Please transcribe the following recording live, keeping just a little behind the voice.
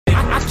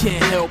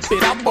can't help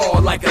it, I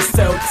ball like a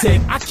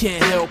Celtic. I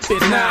can't help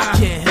it, nah, I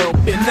can't help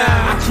it, nah,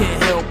 I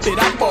can't help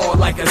it, I ball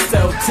like a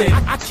Celtic.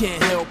 I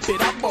can't help it,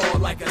 I ball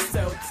like a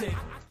Celtic.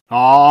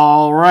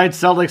 All right,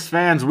 Celtics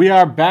fans, we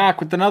are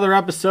back with another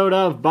episode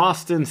of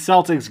Boston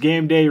Celtics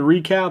Game Day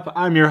Recap.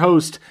 I'm your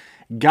host,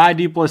 Guy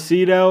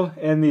DiPlacido,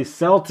 and the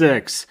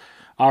Celtics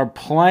are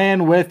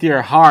playing with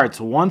your hearts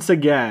once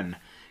again.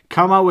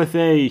 Come out with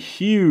a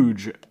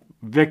huge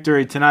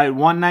victory tonight,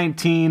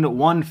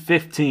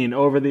 119-115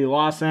 over the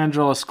Los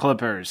Angeles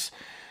Clippers.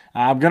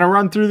 I'm going to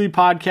run through the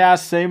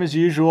podcast, same as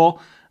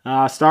usual.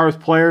 Start with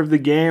player of the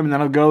game, and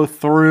then I'll go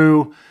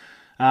through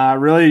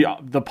really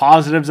the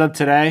positives of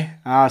today,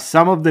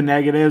 some of the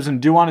negatives,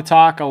 and do want to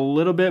talk a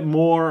little bit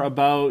more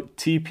about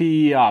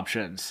TPE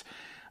options.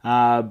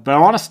 But I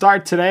want to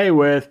start today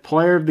with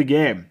player of the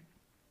game.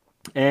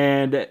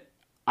 And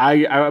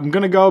I'm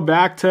going to go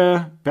back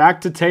to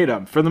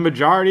Tatum. For the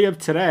majority of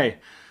today,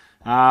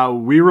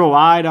 we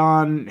relied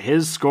on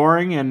his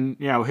scoring and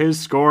his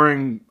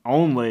scoring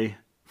only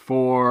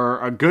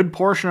for a good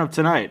portion of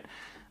tonight.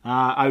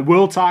 I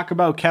will talk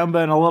about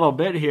Kemba in a little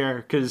bit here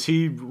because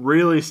he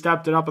really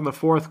stepped it up in the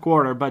fourth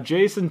quarter. But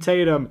Jason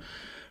Tatum,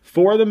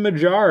 for the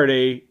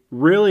majority,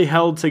 really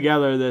held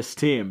together this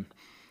team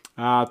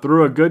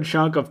through a good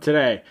chunk of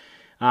today.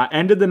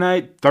 Ended the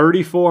night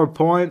 34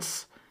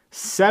 points,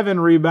 7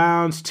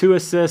 rebounds, 2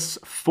 assists,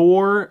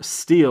 4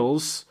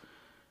 steals.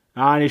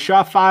 And he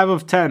shot 5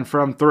 of 10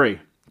 from 3,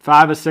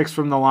 5 of 6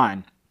 from the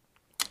line.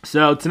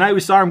 So tonight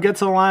we saw him get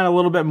to the line a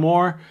little bit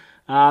more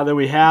than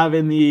we have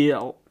in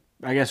the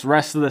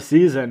rest of the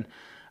season.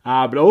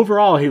 But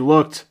overall, he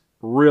looked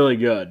really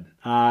good.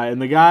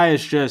 And the guy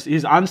is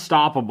he's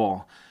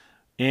unstoppable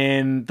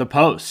in the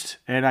post.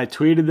 And I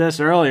tweeted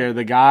this earlier.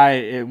 The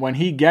guy, when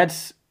he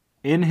gets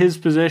in his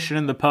position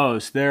in the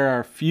post, there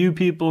are few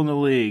people in the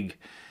league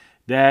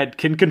that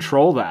can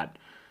control that.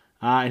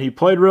 And he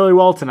played really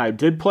well tonight.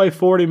 Did play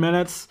 40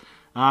 minutes.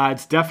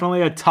 It's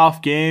definitely a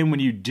tough game when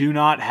you do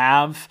not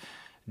have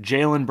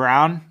Jaylen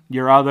Brown,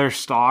 your other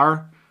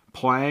star,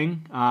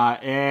 playing,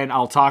 and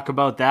I'll talk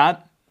about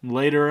that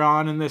later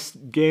on in this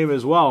game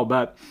as well.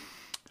 But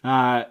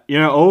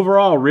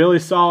overall, really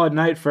solid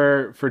night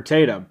for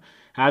Tatum.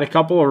 Had a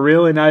couple of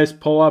really nice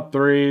pull-up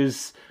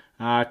threes,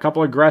 a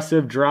couple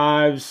aggressive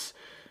drives,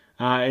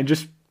 and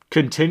just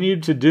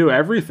continued to do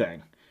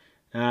everything.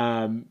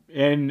 And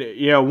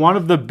one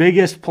of the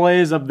biggest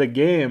plays of the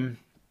game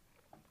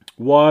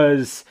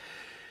was,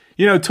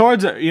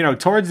 towards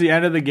the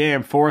end of the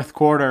game, fourth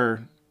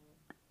quarter.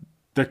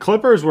 The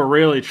Clippers were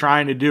really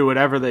trying to do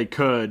whatever they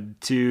could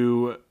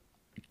to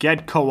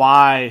get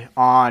Kawhi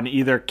on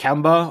either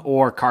Kemba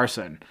or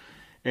Carson.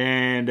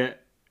 And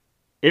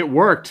it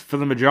worked for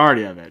the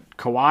majority of it.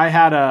 Kawhi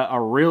had a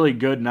really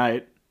good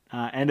night.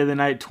 End of the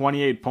night,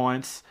 28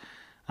 points.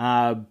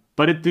 But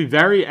at the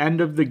very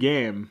end of the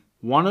game,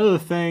 one of the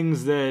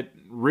things that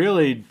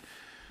really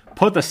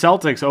put the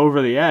Celtics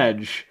over the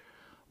edge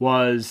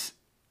was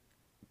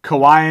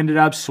Kawhi ended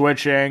up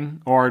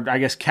switching, or I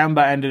guess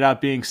Kemba ended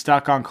up being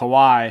stuck on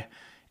Kawhi,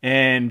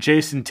 and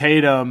Jason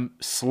Tatum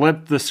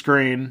slipped the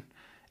screen,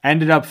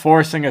 ended up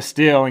forcing a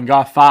steal and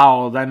got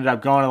fouled, ended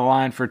up going to the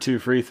line for 2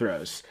 free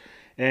throws.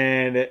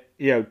 And,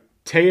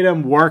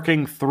 Tatum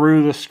working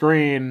through the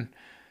screen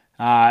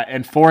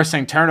and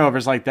forcing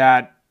turnovers like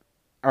that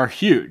are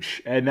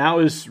huge. And that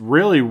was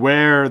really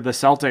where the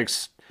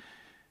Celtics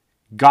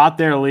got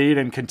their lead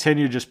and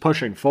continued just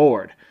pushing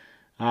forward.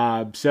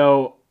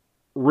 So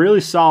really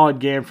solid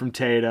game from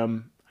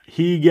Tatum.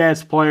 He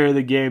gets player of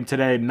the game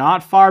today.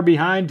 Not far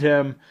behind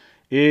him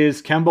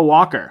is Kemba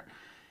Walker.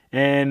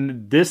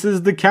 And this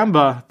is the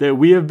Kemba that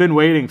we have been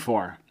waiting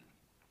for.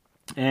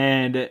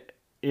 And,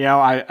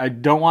 I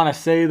don't want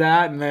to say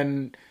that and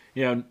then,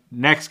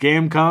 next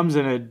game comes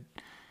and it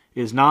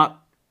is not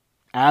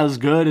as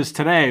good as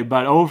today.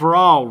 But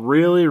overall,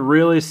 really,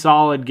 really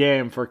solid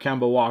game for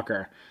Kemba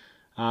Walker.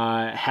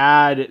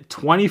 Had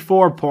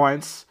 24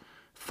 points,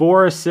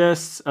 4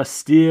 assists, a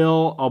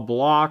steal, a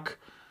block,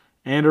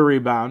 and a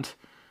rebound.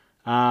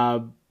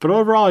 But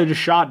overall, he just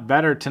shot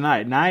better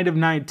tonight. 9 of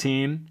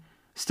 19.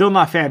 Still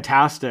not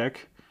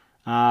fantastic,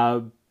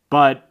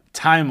 but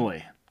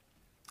timely.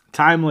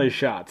 Timely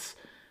shots.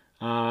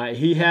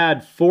 He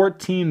had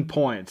 14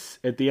 points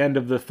at the end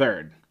of the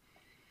third.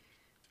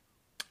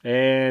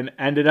 And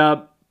ended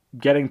up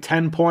getting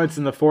 10 points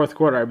in the fourth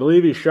quarter. I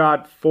believe he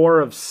shot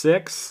 4 of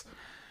 6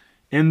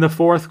 in the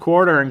fourth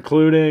quarter,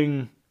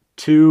 including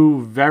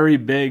 2 very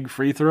big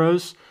free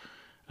throws.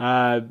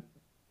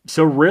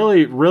 So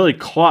really, really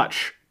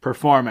clutch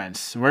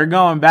performance. We're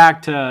going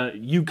back to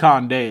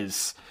UConn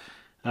days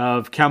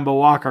of Kemba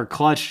Walker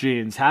clutch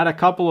genes. Had a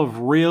couple of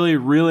really,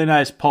 really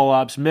nice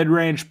pull-ups,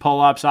 mid-range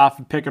pull-ups off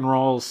of pick and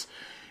rolls.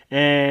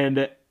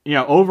 And,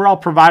 overall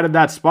provided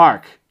that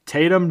spark.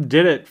 Tatum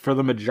did it for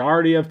the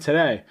majority of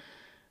today.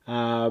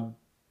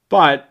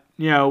 But,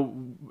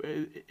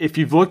 if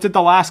you've looked at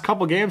the last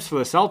couple games for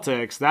the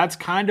Celtics, that's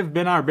kind of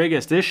been our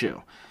biggest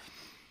issue.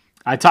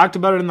 I talked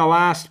about it in the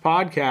last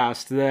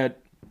podcast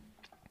that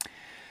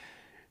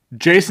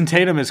Jason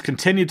Tatum has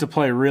continued to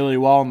play really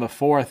well in the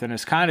fourth and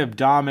has kind of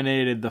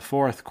dominated the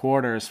fourth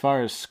quarter as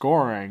far as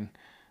scoring.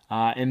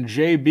 And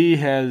JB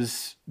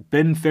has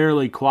been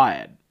fairly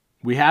quiet.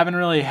 We haven't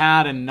really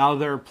had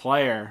another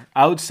player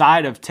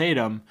outside of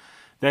Tatum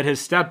that has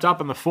stepped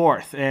up in the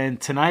fourth. And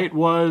tonight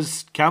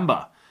was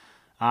Kemba.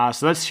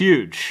 So that's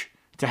huge.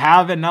 To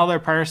have another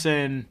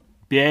person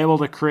be able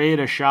to create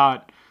a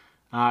shot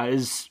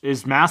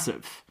is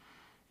massive.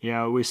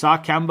 We saw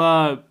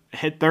Kemba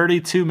hit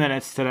 32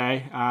 minutes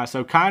today.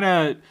 So kind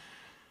of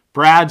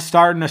Brad's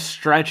starting to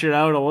stretch it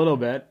out a little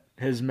bit,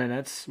 his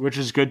minutes, which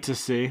is good to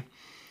see.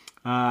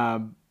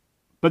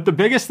 But the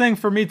biggest thing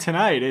for me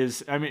tonight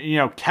is,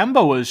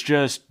 Kemba was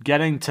just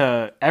getting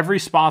to every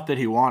spot that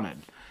he wanted.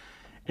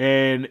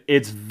 And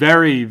it's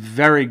very,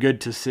 very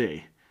good to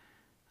see.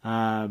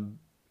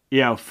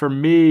 For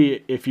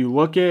me, if you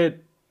look at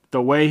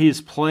the way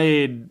he's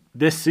played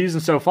this season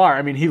so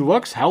far, he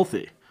looks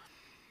healthy.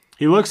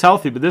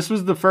 But this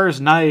was the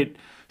first night,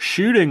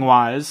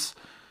 shooting-wise,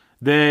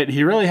 that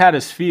he really had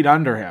his feet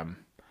under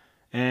him.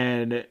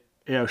 And,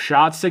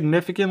 shot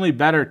significantly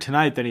better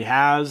tonight than he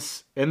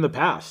has in the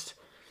past.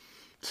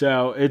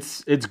 So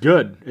it's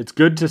good. It's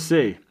good to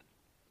see.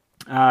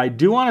 I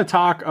do want to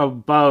talk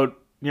about,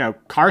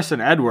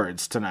 Carson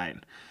Edwards tonight.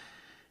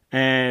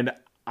 And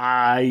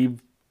I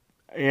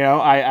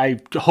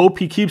hope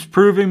he keeps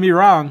proving me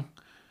wrong.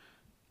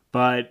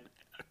 But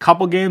a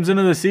couple games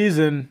into the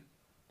season,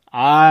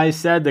 I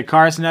said that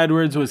Carson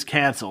Edwards was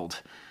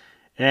canceled.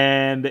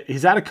 And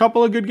he's had a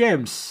couple of good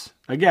games.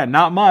 Again,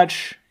 not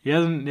much. He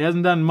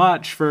hasn't done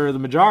much for the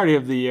majority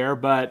of the year,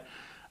 but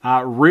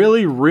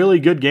really, really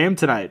good game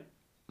tonight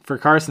for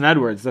Carson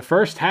Edwards. The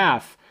first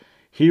half,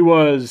 he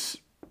was,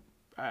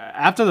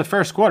 after the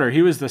first quarter,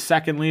 he was the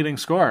second leading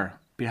scorer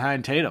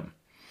behind Tatum.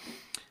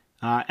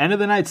 End of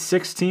the night,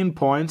 16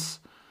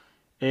 points,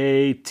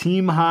 a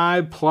team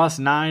high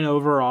 +9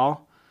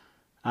 overall.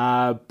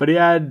 But he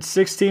had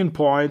 16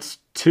 points,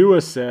 2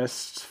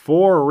 assists,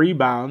 4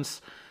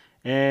 rebounds,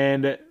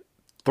 and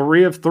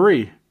 3 of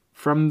 3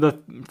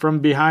 from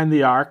behind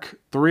the arc,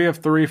 3 of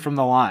 3 from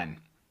the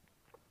line.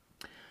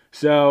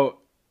 So,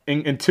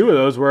 and 2 of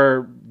those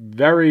were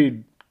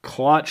very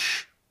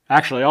clutch.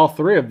 Actually, all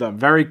 3 of them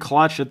very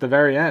clutch at the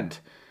very end.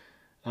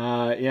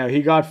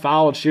 He got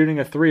fouled shooting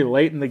a 3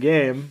 late in the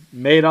game,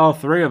 made all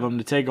 3 of them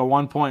to take a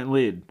 1-point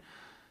lead.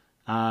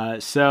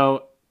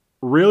 So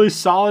really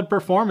solid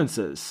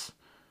performances,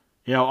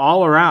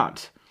 all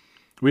around.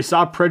 We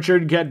saw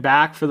Pritchard get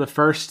back for the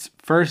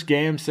first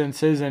game since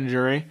his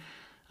injury.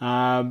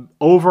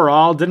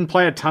 Overall, didn't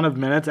play a ton of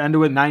minutes,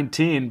 ended with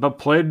 19, but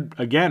played,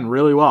 again,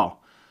 really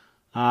well.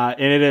 And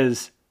it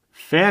is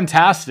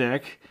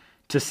fantastic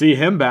to see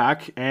him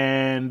back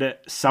and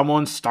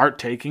someone start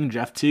taking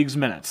Jeff Teague's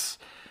minutes.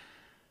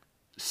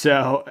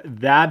 So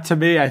that, to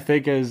me, I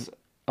think is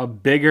a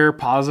bigger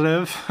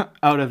positive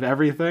out of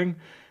everything.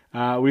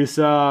 We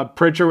saw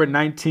Pritchard with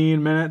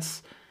 19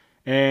 minutes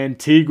and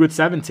Teague with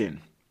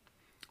 17.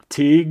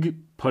 Teague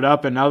put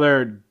up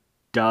another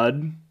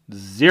dud,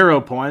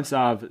 0 points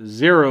off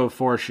 0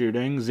 for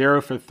shooting,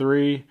 0 for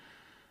 3,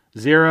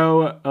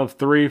 0 of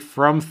 3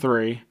 from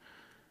 3,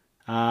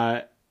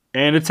 and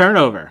a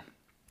turnover.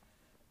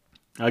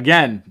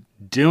 Again,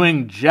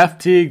 doing Jeff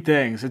Teague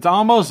things. It's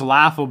almost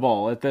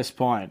laughable at this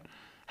point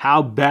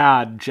how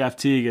bad Jeff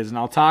Teague is, and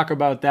I'll talk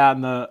about that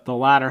in the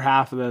latter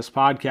half of this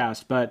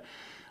podcast. But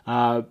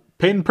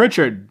Peyton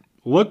Pritchard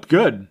looked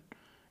good.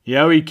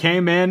 He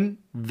came in,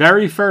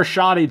 very first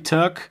shot he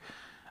took,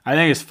 I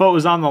think his foot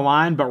was on the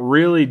line, but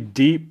really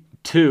deep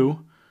too.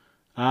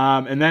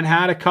 And then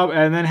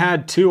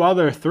had 2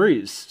 other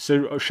threes.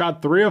 So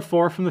shot 3 of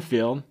 4 from the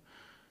field.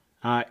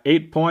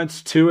 8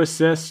 points, 2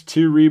 assists,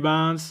 2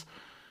 rebounds.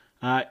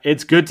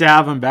 It's good to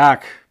have him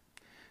back.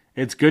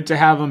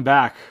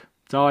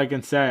 That's all I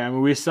can say.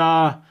 We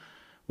saw,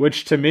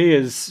 which to me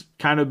is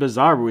kind of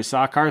bizarre, but we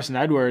saw Carson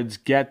Edwards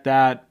get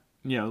that,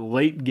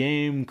 late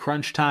game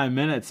crunch time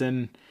minutes.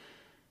 And,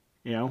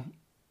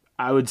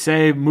 I would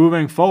say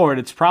moving forward,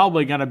 it's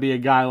probably going to be a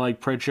guy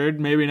like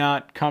Pritchard, maybe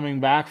not coming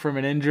back from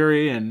an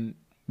injury and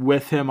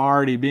with him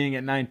already being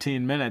at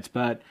 19 minutes,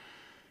 but,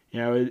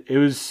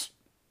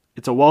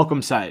 it's a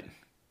welcome sight.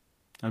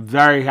 I'm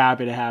very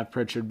happy to have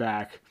Pritchard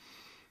back.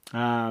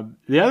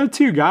 The other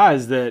 2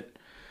 guys that,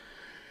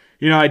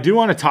 I do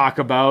want to talk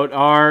about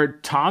are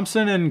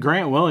Thompson and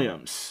Grant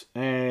Williams.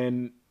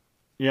 And,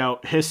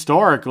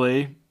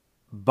 historically,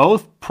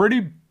 both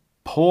pretty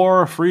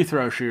poor free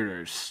throw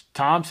shooters.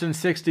 Thompson,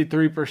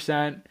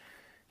 63%.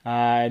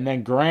 And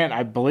then Grant,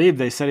 I believe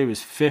they said he was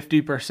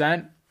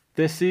 50%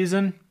 this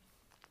season.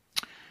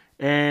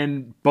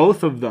 And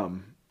both of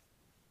them,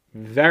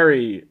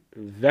 very,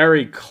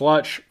 very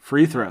clutch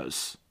free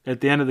throws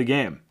at the end of the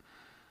game.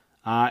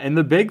 And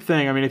the big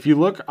thing, if you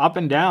look up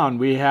and down,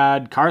 we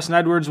had Carson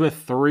Edwards with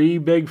 3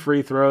 big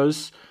free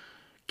throws,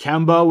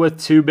 Kemba with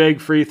 2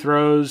 big free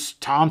throws,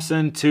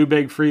 Thompson 2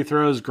 big free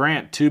throws,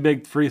 Grant 2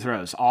 big free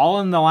throws, all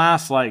in the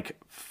last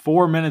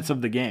 4 minutes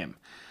of the game.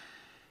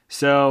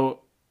 So,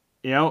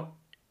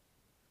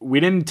 we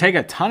didn't take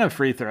a ton of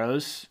free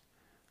throws,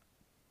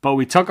 but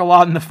we took a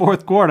lot in the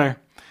fourth quarter,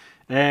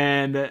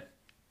 and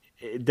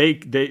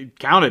they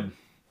counted.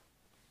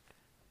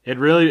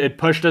 It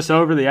pushed us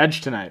over the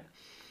edge tonight.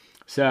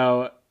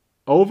 So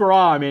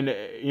overall, I mean,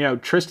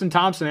 Tristan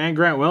Thompson and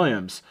Grant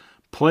Williams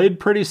played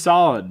pretty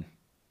solid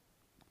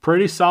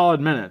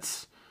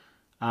minutes.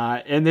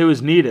 And it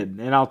was needed.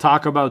 And I'll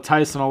talk about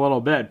Tyson a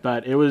little bit,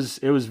 but it was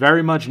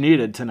very much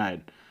needed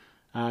tonight.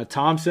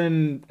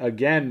 Thompson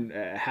again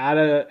had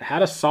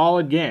a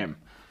solid game.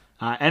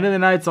 End of the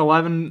night's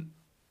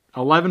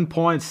 11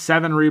 points,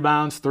 7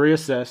 rebounds, 3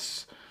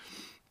 assists,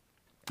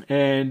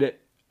 and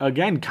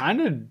again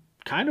kind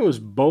of was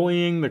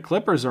bullying the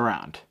Clippers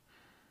around.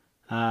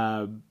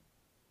 I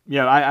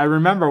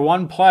remember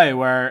one play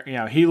where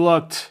he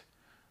looked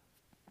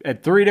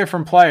at 3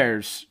 different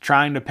players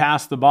trying to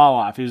pass the ball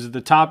off. He was at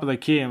the top of the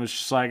key and was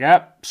just like,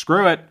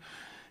 screw it.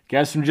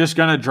 Guess I'm just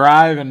going to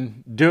drive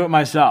and do it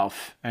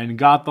myself, and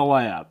got the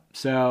layup.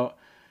 So,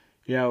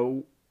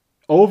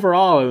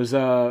 overall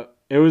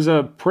it was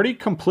a pretty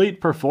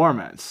complete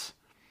performance,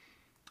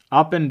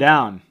 up and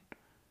down.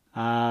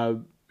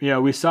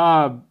 We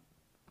saw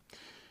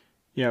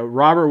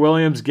Robert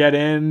Williams get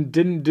in,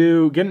 didn't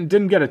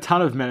get a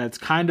ton of minutes,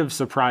 kind of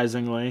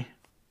surprisingly,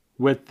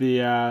 with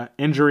the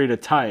injury to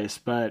Tice,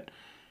 but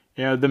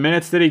the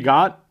minutes that he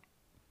got,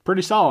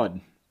 pretty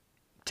solid.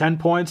 10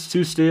 points,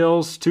 2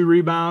 steals, 2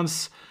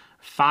 rebounds,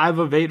 5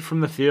 of 8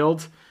 from the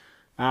field.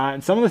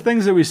 And some of the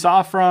things that we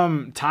saw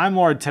from Time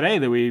Lord today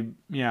that we,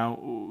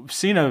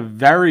 seen a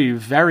very,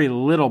 very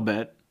little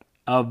bit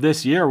of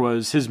this year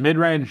was his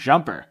mid-range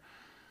jumper.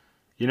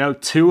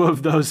 2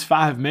 of those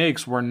 5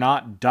 makes were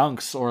not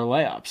dunks or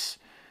layups.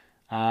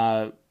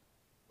 A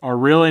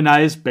really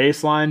nice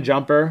baseline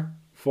jumper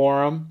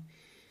for him.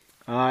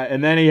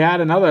 And then he had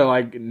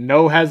another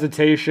no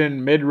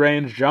hesitation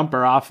mid-range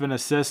jumper off an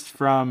assist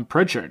from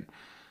Pritchard.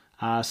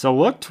 So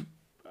looked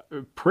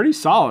pretty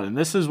solid. And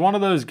this is one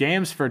of those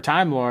games for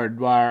Time Lord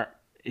where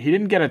he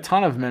didn't get a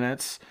ton of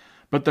minutes,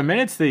 but the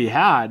minutes that he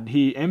had,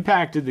 he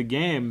impacted the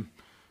game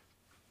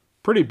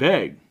pretty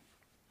big.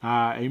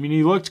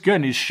 He looked good,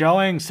 and he's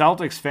showing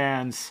Celtics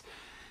fans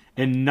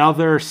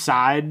another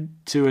side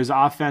to his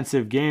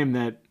offensive game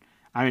that,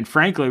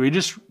 frankly,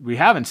 we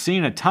haven't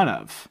seen a ton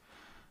of.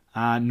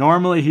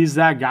 Normally, he's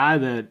that guy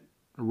that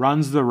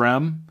runs the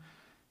rim,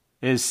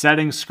 is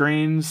setting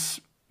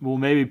screens, will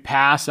maybe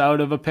pass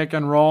out of a pick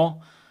and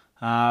roll,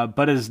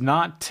 but is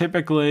not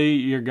typically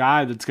your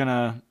guy that's going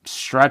to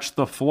stretch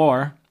the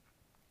floor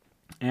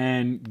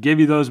and give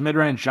you those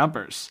mid-range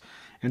jumpers.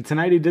 And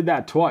tonight he did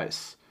that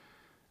twice.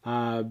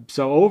 So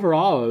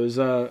overall, it was,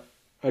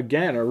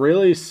 again, a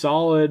really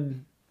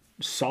solid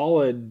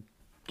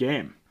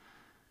game.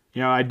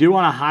 I do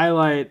want to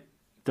highlight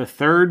the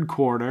third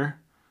quarter,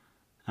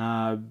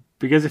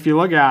 because if you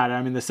look at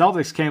it, the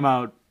Celtics came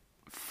out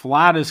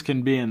flat as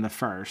can be in the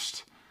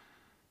first.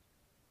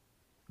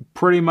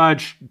 Pretty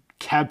much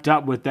kept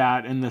up with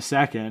that in the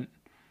second.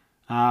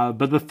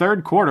 But the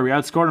third quarter, we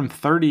outscored them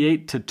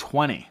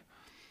 38-20.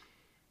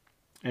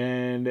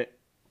 And,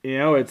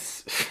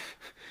 it's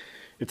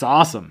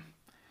awesome.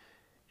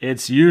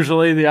 It's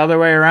usually the other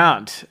way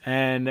around.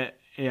 And,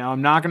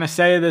 I'm not going to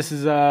say this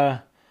is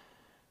a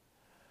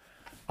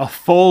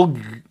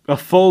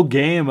full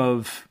game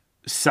of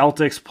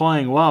Celtics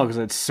playing well, because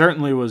it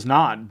certainly was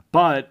not.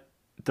 But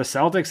the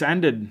Celtics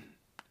ended.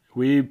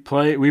 We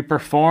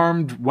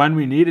performed when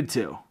we needed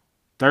to.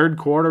 Third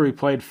quarter, we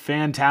played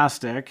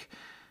fantastic,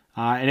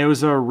 and it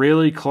was a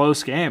really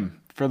close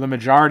game for the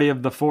majority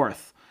of the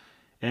fourth.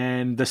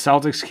 And the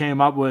Celtics came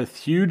up with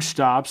huge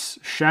stops.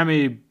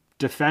 Shemi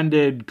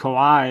defended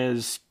Kawhi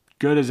as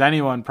good as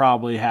anyone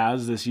probably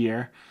has this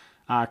year.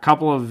 A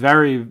couple of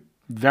very,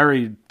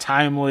 very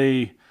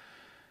timely,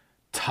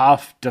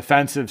 tough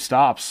defensive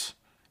stops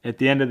at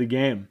the end of the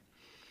game.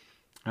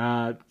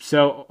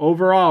 So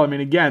overall,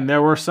 again,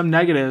 there were some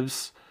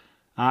negatives,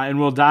 and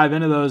we'll dive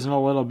into those in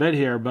a little bit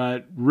here,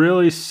 but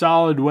really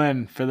solid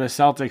win for the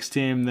Celtics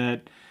team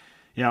that,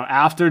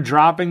 after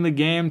dropping the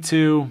game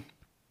to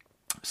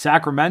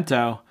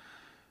Sacramento,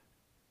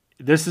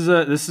 this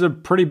is a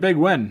pretty big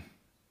win.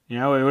 It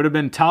would have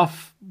been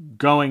tough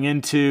going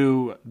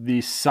into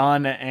the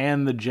Sun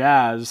and the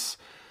Jazz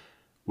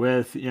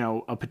with,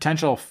 a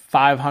potential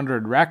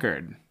 500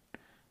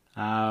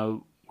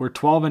 we're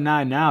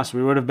 12-9 now, so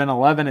we would have been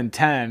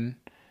 11-10.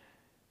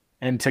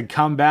 And to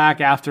come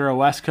back after a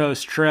West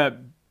Coast trip,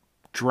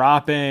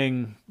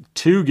 dropping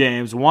 2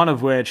 games, one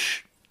of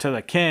which to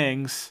the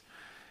Kings,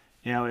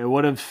 it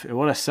would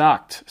have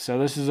sucked. So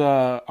this is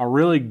a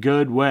really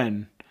good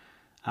win.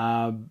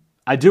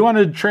 I do want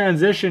to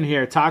transition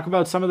here, talk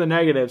about some of the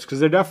negatives, because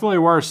there definitely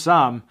were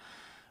some.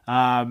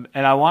 And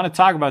I want to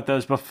talk about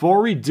those.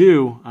 Before we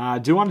do, I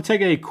do want to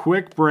take a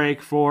quick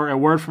break for a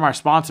word from our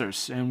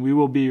sponsors, and we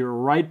will be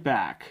right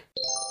back.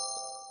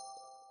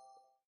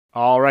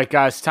 All right,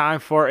 guys,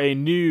 time for a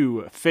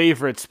new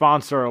favorite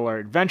sponsor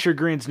alert, Venture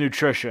Greens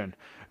Nutrition.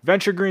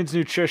 Venture Greens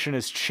Nutrition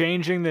is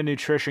changing the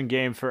nutrition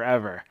game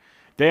forever.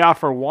 They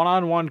offer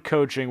one-on-one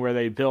coaching where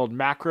they build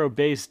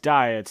macro-based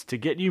diets to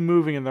get you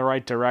moving in the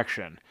right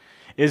direction.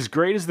 As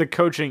great as the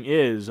coaching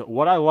is,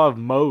 what I love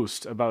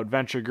most about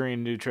Venture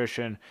Green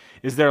Nutrition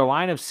is their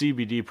line of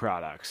CBD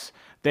products.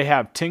 They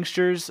have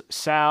tinctures,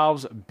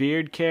 salves,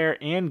 beard care,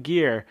 and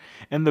gear,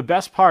 and the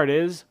best part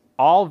is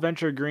all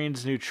Venture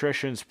Green's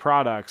Nutrition's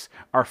products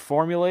are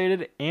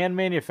formulated and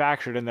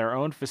manufactured in their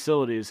own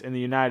facilities in the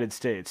United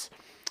States.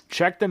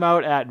 Check them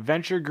out at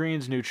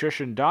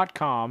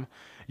venturegreensnutrition.com.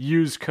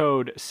 Use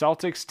code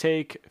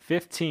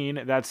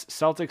CelticsTake15, that's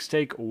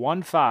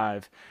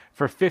CelticsTake15,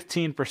 for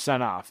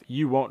 15% off.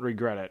 You won't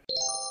regret it.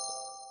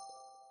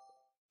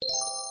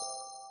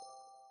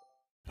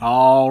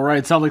 All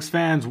right, Celtics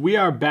fans, we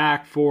are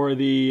back for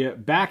the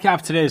back half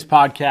of today's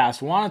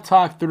podcast. I want to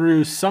talk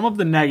through some of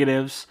the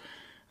negatives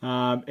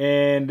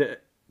and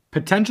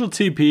potential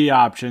TPE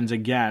options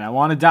again. I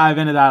want to dive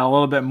into that a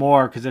little bit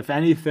more because if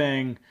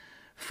anything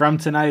from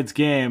tonight's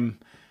game,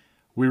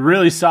 we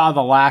really saw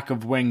the lack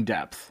of wing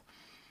depth.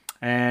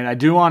 And I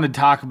do want to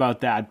talk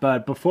about that.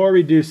 But before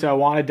we do so, I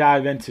want to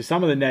dive into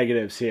some of the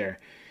negatives here.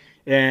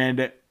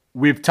 And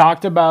we've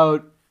talked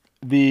about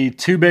the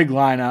two big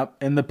lineup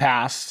in the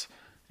past.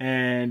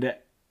 And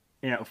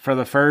for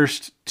the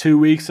first 2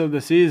 weeks of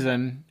the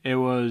season, it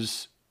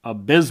was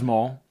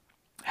abysmal.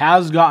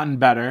 Has gotten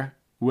better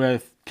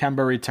with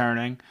Kemba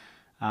returning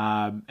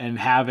and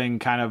having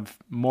kind of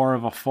more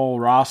of a full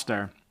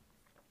roster.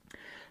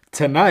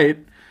 Tonight,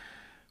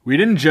 we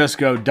didn't just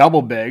go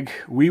double big,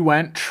 we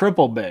went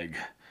triple big.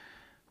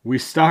 We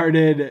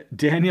started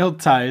Daniel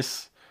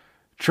Tice,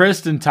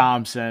 Tristan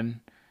Thompson,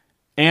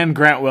 and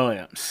Grant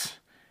Williams.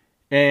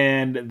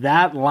 And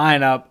that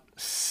lineup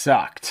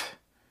sucked.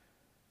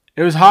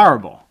 It was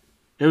horrible.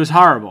 It was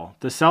horrible.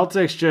 The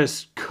Celtics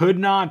just could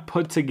not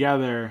put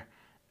together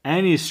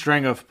any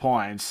string of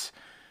points.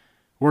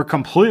 We're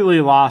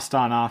completely lost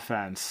on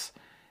offense.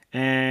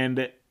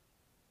 And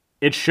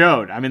it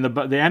showed. I mean,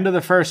 the end of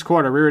the first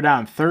quarter, we were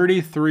down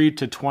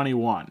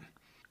 33-21.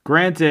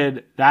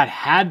 Granted, that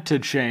had to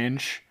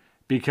change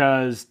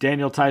because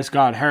Daniel Tice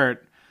got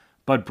hurt,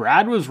 but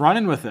Brad was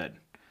running with it.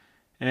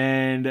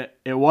 And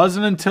it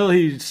wasn't until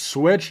he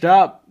switched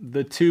up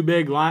the three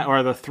big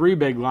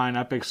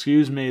lineup,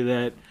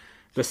 that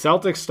the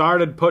Celtics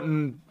started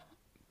putting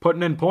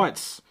in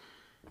points.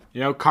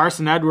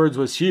 Carson Edwards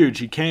was huge.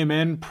 He came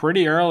in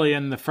pretty early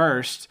in the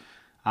first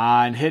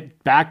and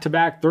hit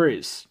back-to-back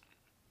threes.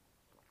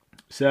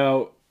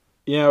 So,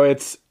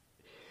 it's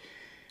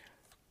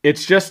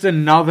just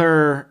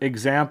another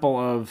example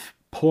of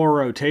poor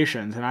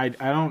rotations, and I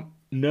don't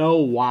know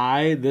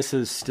why this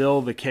is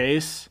still the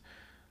case.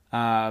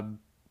 Tonight,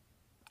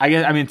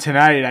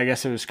 I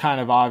guess it was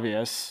kind of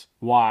obvious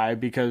why,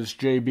 because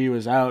JB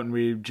was out and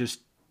we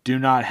just do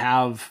not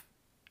have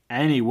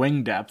any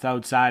wing depth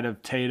outside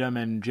of Tatum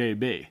and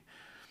JB.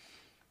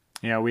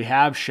 We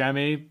have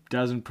Shemi,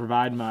 doesn't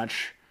provide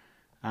much.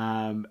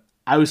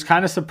 I was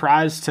kind of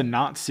surprised to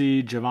not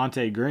see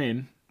Javonte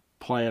Green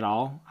play at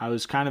all. I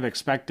was kind of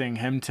expecting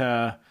him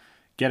to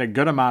get a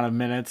good amount of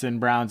minutes in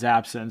Brown's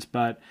absence,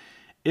 but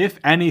if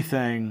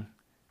anything,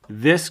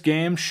 this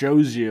game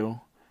shows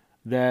you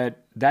that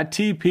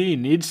TP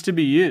needs to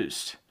be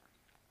used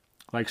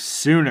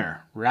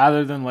sooner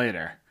rather than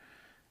later.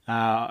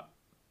 Danny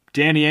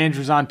Ainge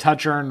was on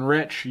Toucher and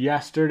Rich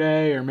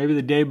yesterday or maybe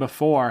the day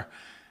before,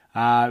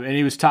 and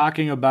he was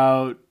talking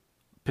about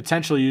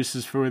potential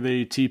uses for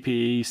the TPE.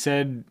 He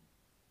said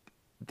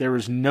there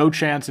was no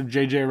chance of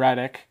JJ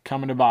Redick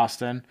coming to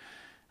Boston.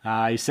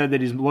 He said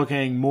that he's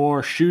looking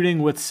more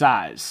shooting with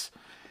size.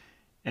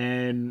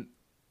 And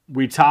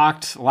we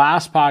talked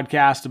last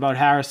podcast about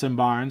Harrison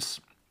Barnes.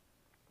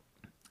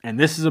 And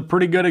this is a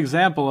pretty good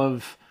example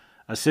of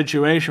a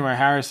situation where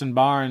Harrison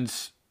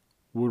Barnes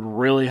would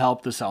really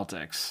help the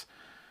Celtics.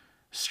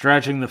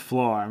 Stretching the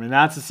floor.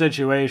 That's a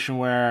situation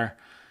where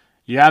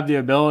you have the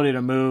ability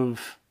to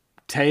move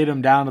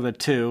Tatum down to the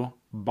 2,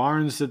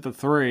 Barnes at the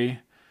 3,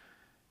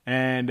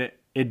 and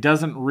it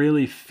doesn't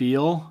really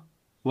feel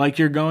like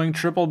you're going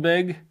triple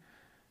big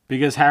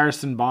because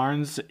Harrison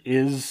Barnes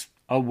is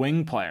a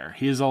wing player.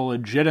 He is a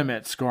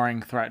legitimate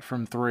scoring threat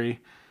from 3.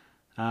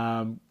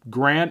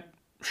 Grant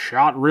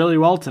shot really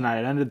well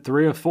tonight, ended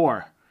 3 of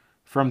 4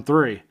 from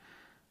 3.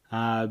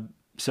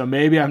 So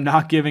maybe I'm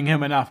not giving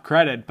him enough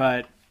credit,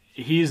 but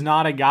he's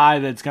not a guy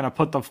that's going to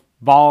put the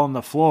ball on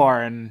the floor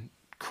and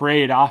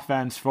create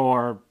offense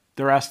for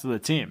the rest of the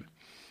team.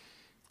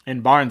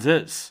 And Barnes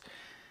is.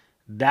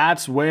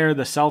 That's where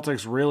the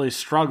Celtics really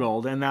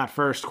struggled in that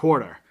first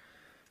quarter.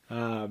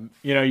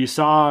 You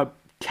saw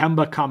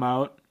Kemba come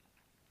out,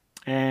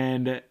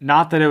 and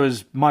not that it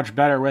was much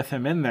better with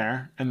him in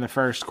there in the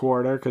first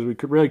quarter because we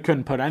really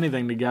couldn't put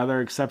anything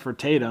together except for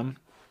Tatum.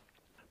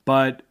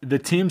 But the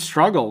team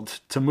struggled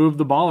to move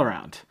the ball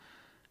around.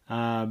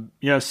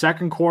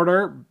 Second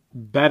quarter,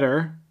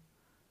 better.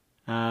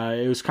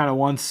 It was kind of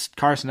once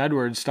Carson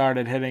Edwards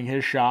started hitting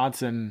his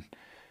shots and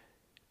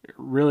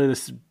really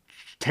this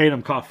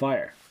Tatum caught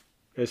fire.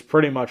 Is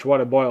pretty much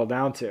what it boiled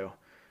down to.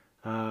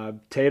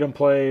 Tatum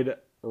played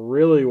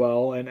really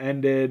well and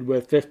ended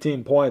with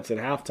 15 points at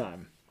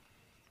halftime.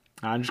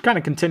 And just kind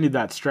of continued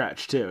that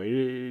stretch too.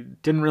 He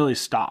didn't really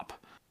stop.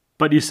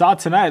 But you saw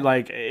tonight,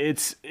 like,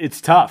 it's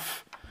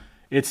tough.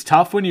 It's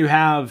tough when you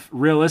have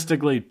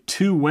realistically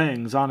two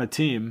wings on a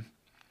team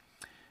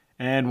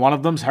and one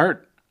of them's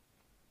hurt.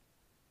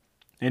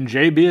 And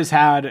JB has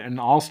had an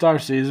all-star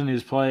season.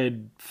 He's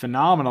played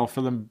phenomenal for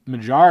the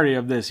majority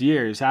of this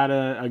year. He's had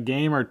a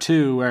game or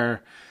two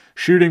where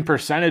shooting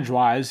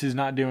percentage-wise, he's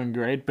not doing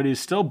great, but he's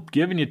still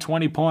giving you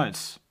 20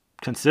 points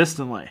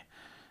consistently,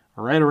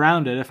 right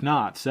around it, if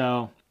not.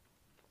 So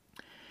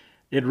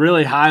it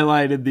really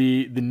highlighted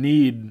the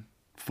need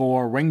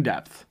for wing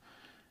depth.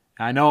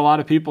 I know a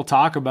lot of people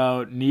talk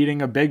about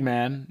needing a big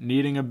man.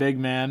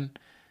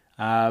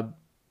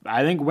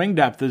 I think wing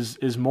depth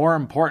is more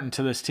important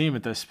to this team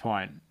at this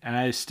point. And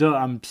I'm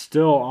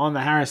still on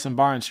the Harrison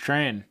Barnes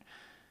train.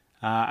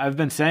 I've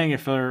been saying it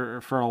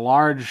for a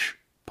large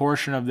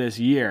portion of this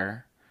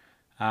year,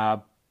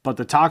 but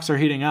the talks are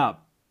heating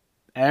up.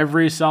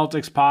 Every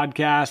Celtics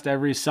podcast,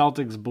 every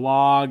Celtics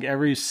blog,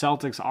 every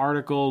Celtics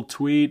article,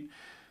 tweet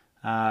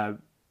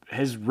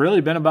has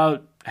really been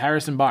about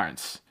Harrison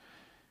Barnes.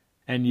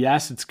 And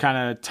yes, it's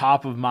kind of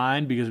top of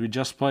mind because we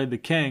just played the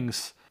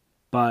Kings,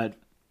 but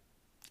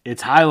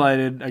it's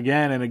highlighted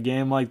again in a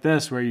game like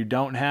this where you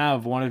don't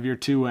have one of your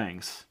two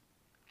wings.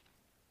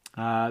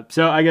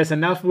 So I guess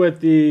enough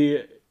with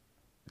the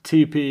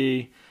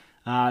TPE.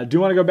 Do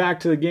want to go back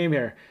to the game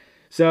here.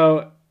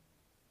 So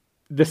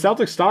the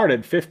Celtics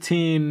started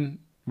 15.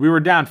 We were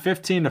down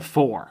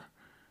 15-4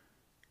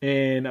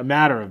 in a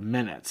matter of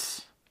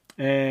minutes.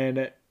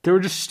 And there were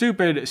just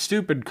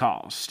stupid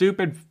calls,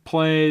 stupid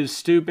plays,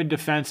 stupid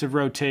defensive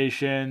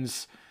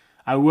rotations.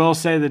 I will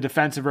say the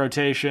defensive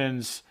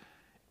rotations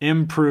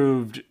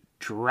improved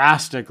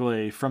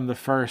drastically from the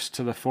first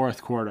to the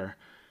fourth quarter.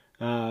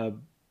 But,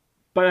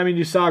 I mean,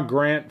 you saw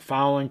Grant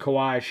fouling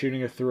Kawhi,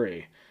 shooting a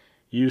three.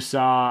 You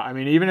saw, I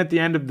mean, even at the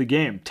end of the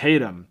game,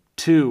 Tatum,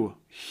 2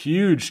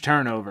 huge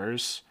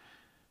turnovers.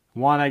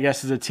 One, I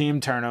guess, is a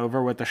team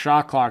turnover with the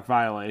shot clock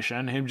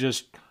violation. Him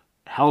just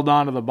held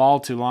on to the ball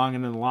too long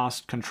and then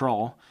lost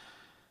control.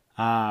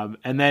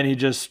 And then he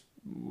just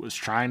was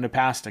trying to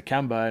pass to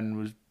Kemba and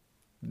was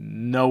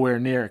nowhere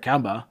near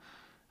Kemba.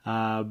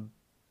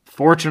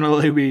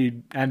 Fortunately,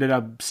 we ended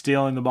up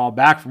stealing the ball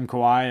back from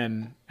Kawhi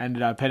and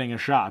ended up hitting a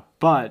shot.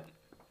 But,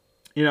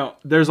 you know,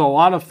 there's a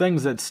lot of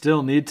things that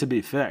still need to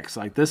be fixed.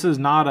 Like, this is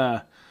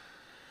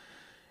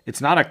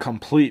it's not a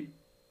complete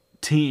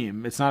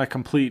team. It's not a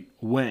complete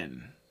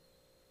win.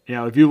 You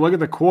know, if you look at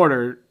the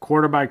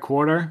quarter by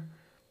quarter,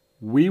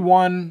 we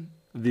won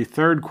the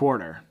third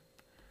quarter.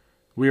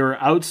 We were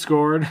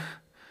outscored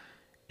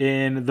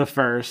in the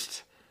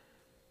first.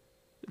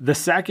 The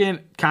second,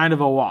 kind of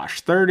a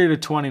wash,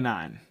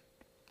 30-29.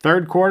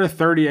 Third quarter,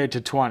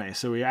 38-20.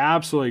 So we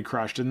absolutely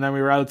crushed it. And then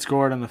we were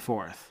outscored in the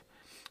fourth.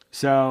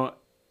 So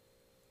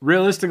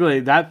realistically,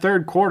 that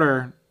third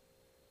quarter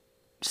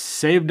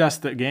saved us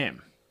the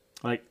game.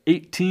 Like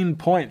 18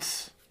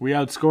 points we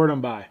outscored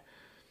them by.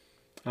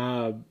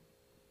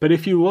 But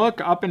if you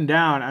look up and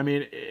down, I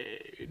mean,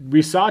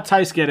 we saw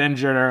Tice get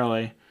injured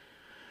early.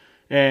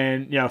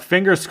 And, you know,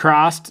 fingers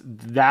crossed,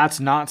 that's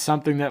not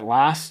something that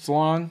lasts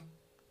long.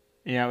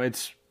 You know,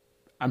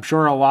 I'm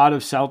sure a lot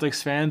of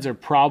Celtics fans are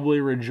probably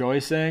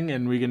rejoicing,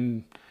 and we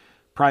can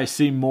probably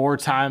see more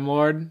Time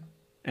Lord.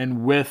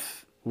 And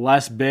with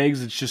less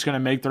bigs, it's just going to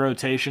make the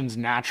rotations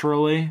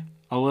naturally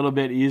a little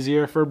bit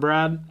easier for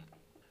Brad.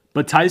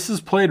 But Tice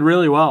has played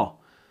really well.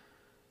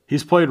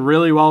 He's played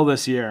really well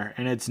this year,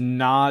 and he's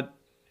not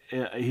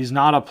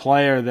a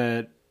player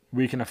that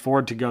we can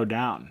afford to go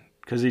down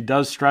because he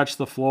does stretch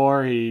the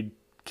floor. He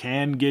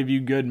can give you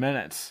good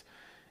minutes.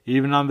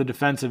 Even on the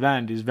defensive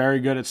end, he's very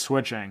good at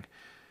switching.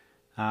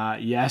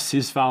 Yes,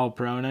 he's foul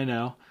prone, I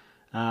know.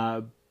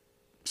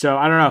 So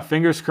I don't know.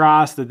 Fingers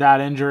crossed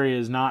that injury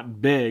is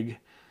not big.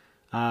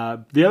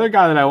 The other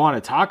guy that I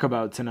want to talk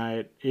about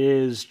tonight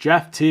is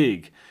Jeff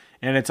Teague,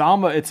 and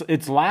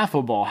it's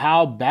laughable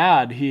how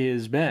bad he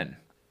has been.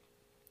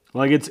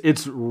 Like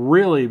it's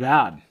really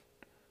bad.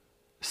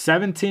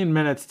 17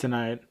 minutes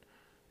tonight,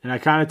 and I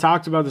kind of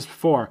talked about this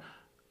before.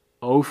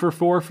 0 for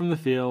 4 from the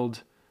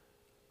field,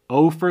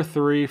 0 for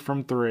 3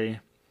 from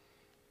 3,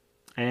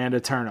 and a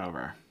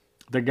turnover.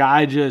 The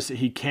guy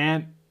he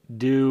can't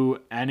do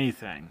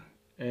anything,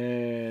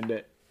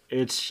 and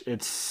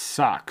it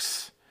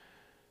sucks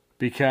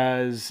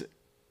because,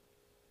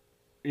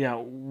 you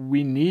know,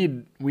 we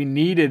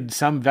needed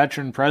some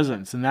veteran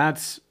presence, and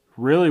that's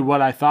really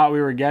what I thought we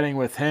were getting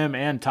with him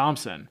and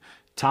Thompson.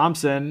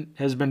 Thompson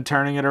has been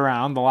turning it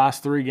around. The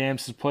last 3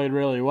 games has played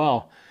really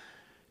well.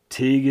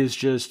 Teague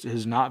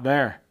is not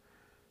there.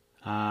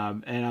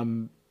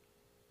 And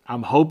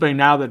I'm hoping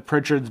now that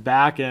Pritchard's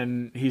back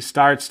and he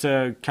starts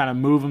to kind of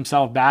move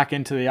himself back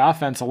into the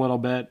offense a little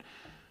bit,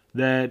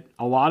 that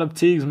a lot of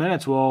Teague's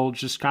minutes will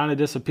just kind of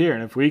disappear.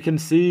 And if we can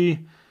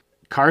see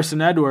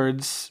Carson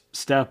Edwards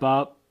step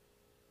up,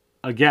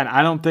 again,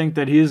 I don't think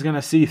that he's going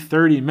to see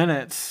 30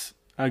 minutes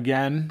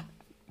again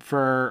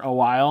for a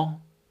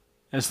while,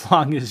 as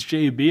long as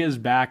JB is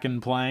back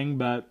and playing.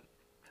 But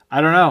I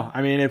don't know.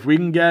 I mean, if we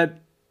can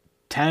get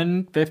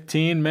 10,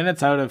 15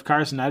 minutes out of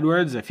Carson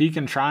Edwards, if he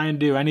can try and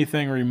do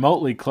anything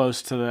remotely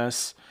close to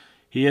this,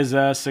 he is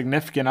a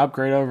significant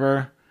upgrade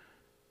over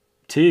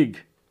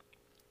Teague.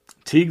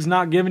 Teague's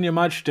not giving you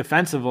much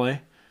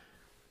defensively,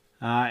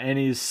 and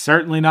he's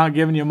certainly not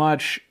giving you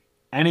much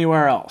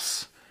anywhere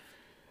else.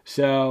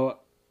 So,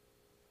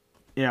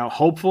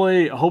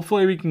 hopefully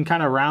we can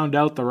kind of round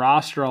out the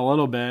roster a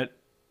little bit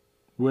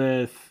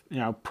with,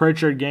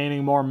 Pritchard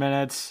gaining more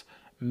minutes,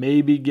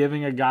 maybe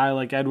giving a guy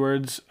like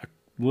Edwards a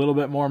little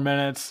bit more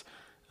minutes.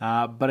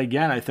 But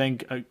again, I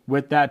think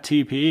with that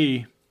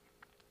TPE,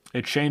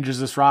 it changes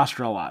this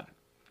roster a lot.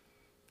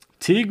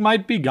 Teague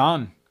might be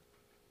gone.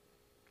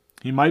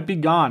 He might be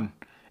gone.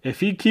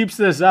 If he keeps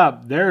this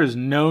up, there is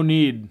no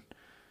need.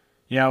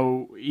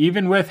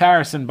 Even with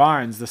Harrison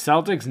Barnes, the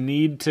Celtics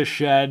need to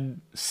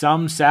shed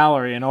some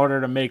salary in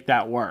order to make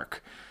that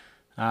work.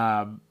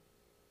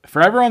 For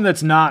everyone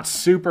that's not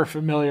super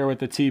familiar with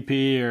the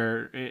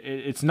TPE,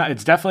 it's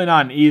definitely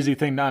not an easy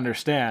thing to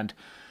understand.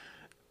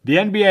 The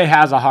NBA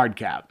has a hard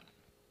cap.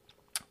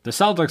 The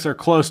Celtics are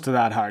close to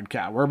that hard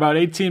cap. We're about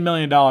 $18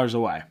 million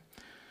away.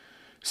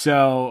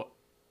 So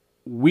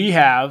we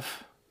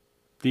have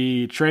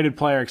the traded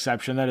player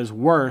exception that is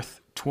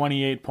worth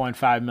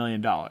 $28.5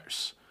 million.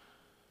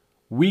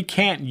 We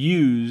can't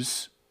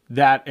use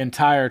that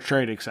entire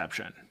trade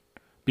exception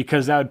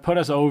because that would put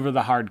us over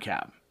the hard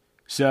cap.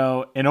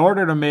 So in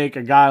order to make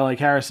a guy like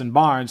Harrison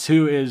Barnes,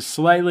 who is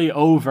slightly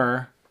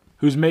over,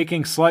 who's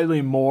making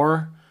slightly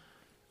more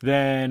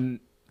than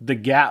the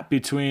gap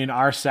between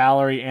our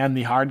salary and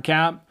the hard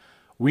cap,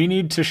 we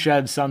need to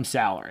shed some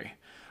salary,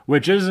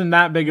 which isn't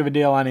that big of a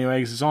deal anyway,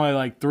 because it's only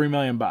like $3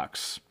 million.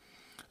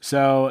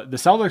 So the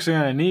Celtics are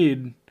going to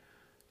need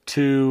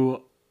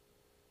to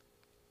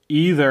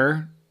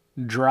either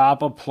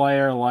drop a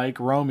player like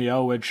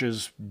Romeo, which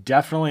is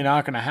definitely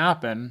not going to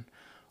happen,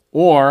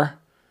 or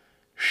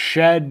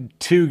shed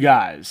two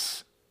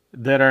guys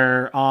that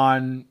are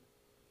on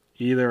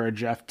either a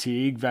Jeff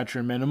Teague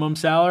veteran minimum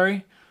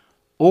salary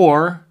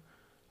or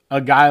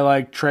a guy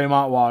like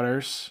Tremont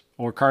Waters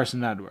or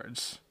Carson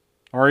Edwards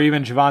or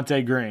even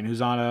Javonte Green,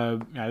 who's on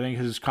I think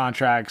his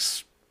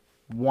contract's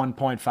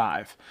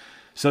 1.5.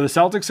 So the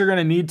Celtics are going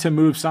to need to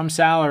move some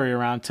salary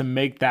around to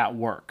make that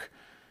work.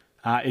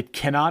 It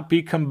cannot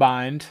be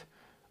combined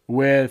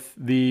with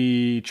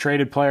the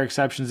traded player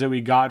exceptions that we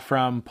got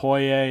from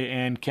Poirier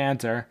and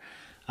Cantor.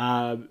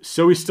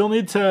 So we still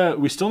need to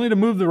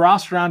move the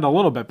roster around a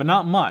little bit, but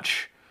not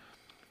much.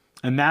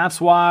 And that's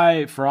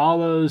why, for all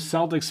those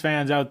Celtics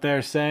fans out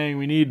there saying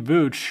we need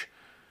Vooch,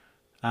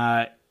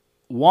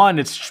 one,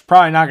 it's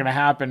probably not going to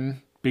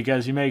happen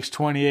because he makes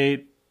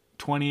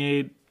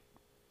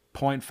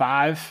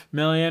 $28.5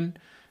 million.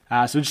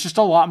 So it's just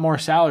a lot more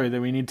salary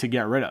that we need to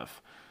get rid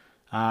of.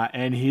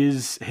 And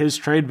his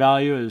trade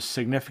value is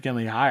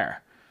significantly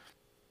higher.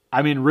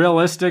 I mean,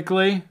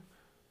 realistically,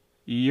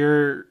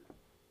 the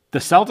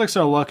Celtics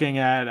are looking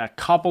at a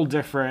couple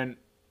different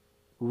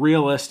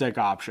realistic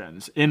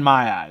options in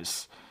my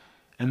eyes.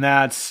 And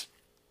that's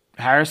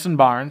Harrison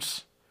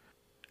Barnes,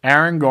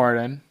 Aaron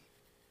Gordon,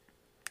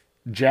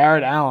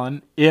 Jared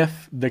Allen,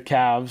 if the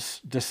Cavs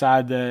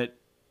decide that,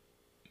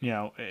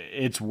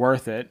 it's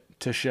worth it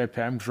to ship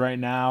him. Because right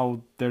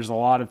now there's a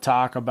lot of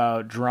talk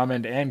about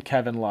Drummond and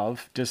Kevin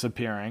Love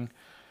disappearing.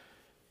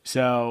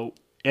 So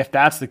if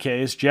that's the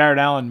case, Jared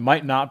Allen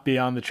might not be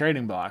on the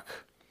trading block.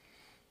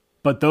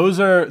 But those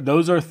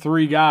are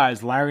three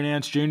guys. Larry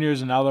Nance Jr.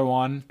 is another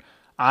one.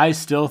 I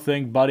still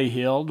think Buddy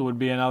Hield would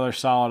be another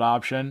solid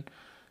option.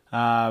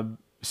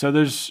 So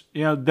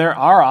there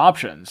are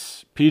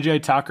options.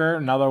 PJ Tucker,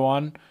 another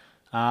one.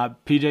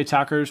 PJ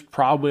Tucker's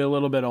probably a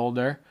little bit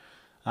older.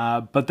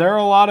 But there are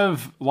a lot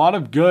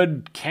of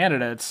good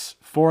candidates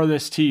for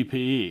this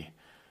TPE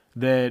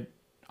that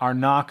are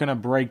not going to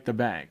break the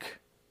bank,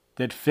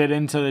 that fit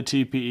into the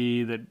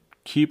TPE, that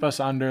keep us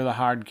under the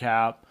hard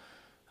cap,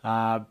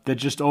 that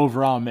just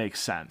overall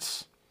makes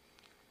sense.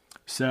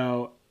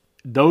 So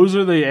those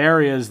are the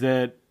areas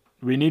that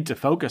we need to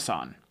focus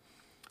on.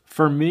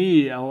 For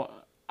me,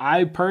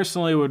 I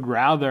personally would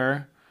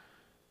rather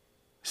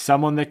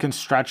someone that can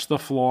stretch the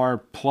floor,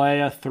 play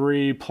a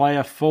 3, play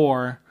a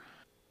 4,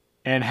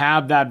 and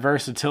have that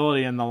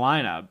versatility in the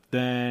lineup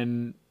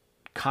than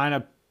kind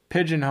of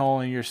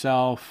pigeonholing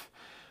yourself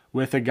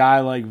with a guy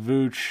like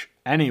Vooch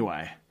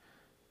anyway.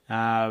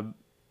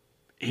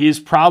 He's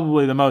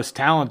probably the most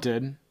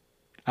talented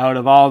out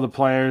of all the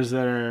players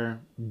that are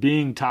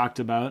being talked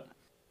about.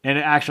 And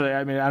actually,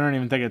 I don't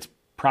even think it's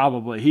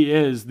probably. He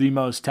is the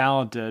most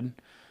talented,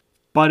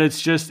 but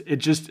it's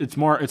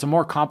a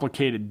more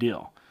complicated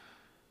deal.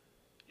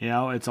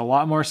 It's a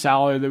lot more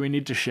salary that we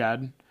need to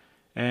shed,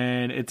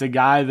 and it's a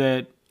guy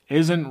that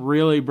isn't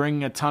really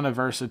bringing a ton of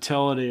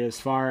versatility as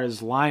far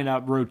as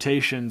lineup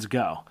rotations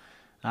go.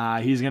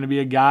 He's going to be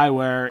a guy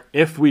where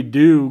if we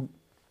do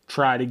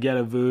try to get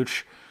a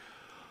Vooch,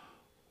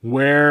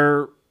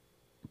 we're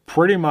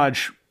pretty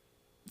much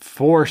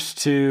forced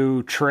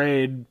to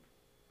trade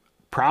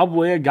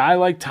probably a guy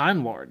like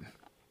Time Lord.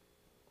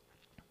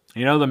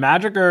 The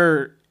Magic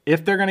are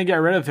if they're going to get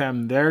rid of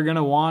him, they're going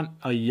to want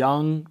a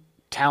young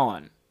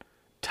talent.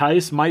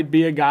 Tice might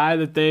be a guy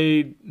that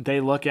they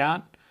look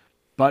at,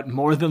 but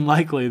more than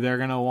likely they're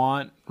going to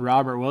want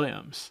Robert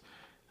Williams.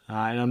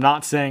 And I'm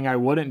not saying I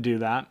wouldn't do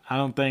that. I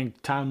don't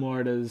think Time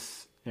Lord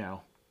is,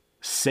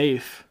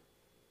 safe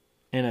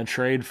in a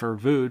trade for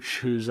Vooch,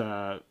 who's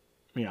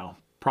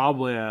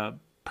probably a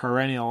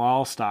perennial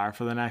all-star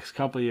for the next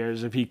couple of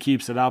years if he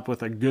keeps it up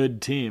with a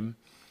good team.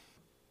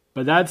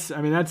 But that's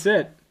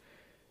it.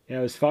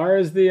 As far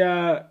as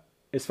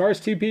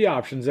TPE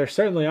options, there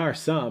certainly are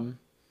some,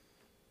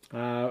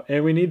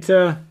 and we need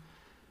to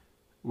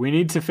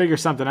figure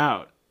something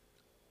out.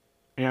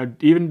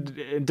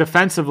 Even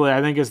defensively,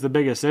 I think is the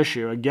biggest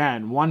issue.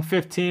 Again,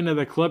 115 of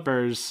the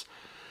Clippers,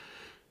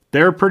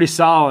 they're a pretty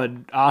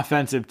solid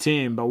offensive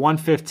team, but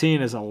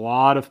 115 is a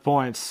lot of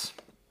points,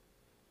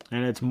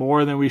 and it's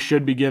more than we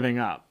should be giving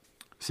up.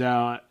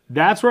 So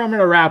that's where I'm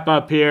going to wrap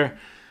up here.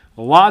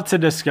 A lot to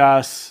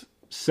discuss.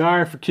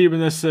 Sorry for keeping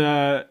this.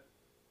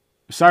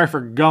 Sorry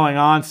for going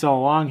on so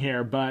long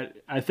here, but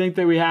I think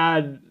that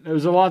there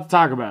was a lot to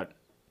talk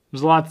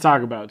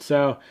about.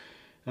 So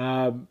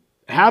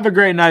have a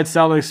great night,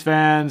 Celtics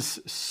fans.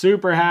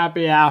 Super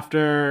happy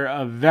after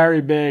a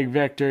very big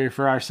victory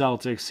for our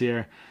Celtics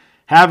here.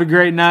 Have a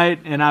great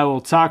night, and I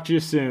will talk to you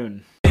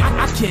soon.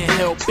 I can't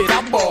help it,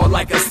 I ball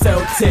like a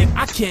Celtic.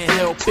 I can't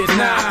help it,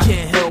 nah, I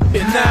can't help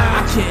it, nah,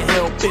 I can't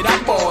help it,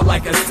 I ball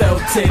like a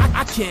Celtic.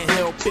 I can't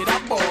help it,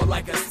 I ball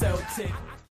like a Celtic.